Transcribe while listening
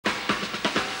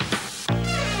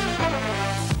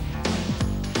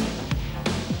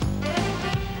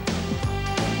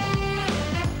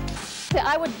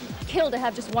I would kill to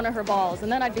have just one of her balls,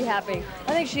 and then I'd be happy.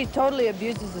 I think she totally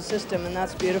abuses the system, and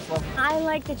that's beautiful. I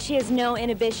like that she has no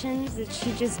inhibitions, that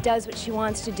she just does what she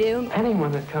wants to do.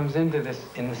 Anyone that comes into this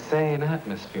insane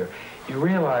atmosphere, you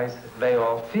realize they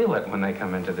all feel it when they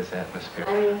come into this atmosphere.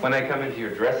 When they come into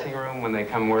your dressing room, when they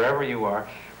come wherever you are,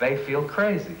 they feel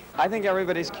crazy. I think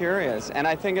everybody's curious, and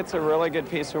I think it's a really good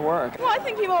piece of work. Well, I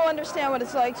think people will understand what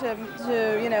it's like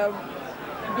to you know,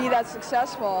 be that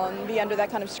successful and be under that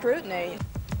kind of scrutiny.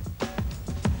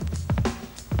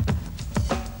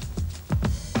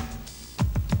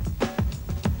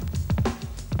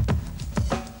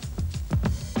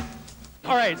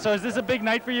 All right, so is this a big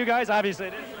night for you guys? Obviously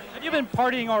it is. Have you been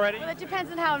partying already? Well, it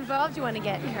depends on how involved you want to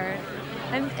get in her.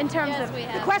 And in terms of...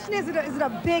 The question is it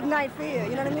a big night for you,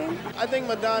 you know what I mean? I think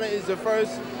Madonna is the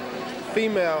first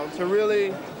female to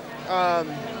really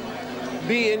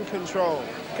be in control,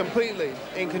 completely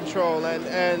in control,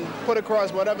 and put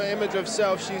across whatever image of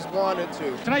self she's wanted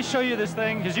to. Can I show you this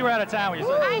thing? Because you were out of town when you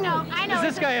said, I know. is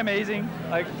this guy amazing?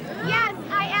 Like, Yes,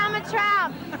 I am a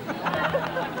tramp.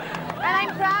 And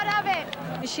I'm proud of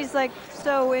it. She's like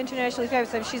so internationally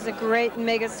famous. She's a great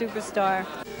mega superstar.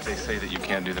 They say that you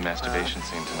can't do the masturbation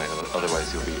scene tonight,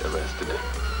 otherwise you'll be arrested.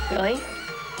 Really?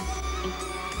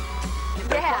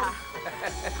 Yeah.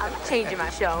 I'm changing my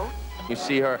show. You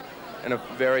see her in a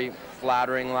very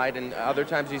flattering light, and other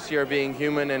times you see her being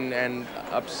human and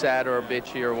upset or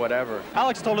bitchy or whatever.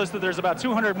 Alex told us that there's about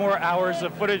 200 more hours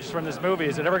of footage from this movie.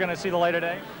 Is it ever going to see the light of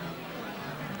day?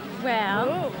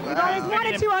 Well, There's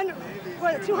one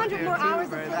or 200 more hours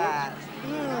of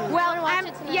footage. well,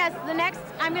 yes,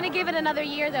 I'm going to give it another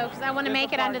year, though, because I want to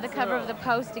make it onto the cover of the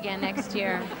Post again next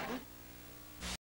year.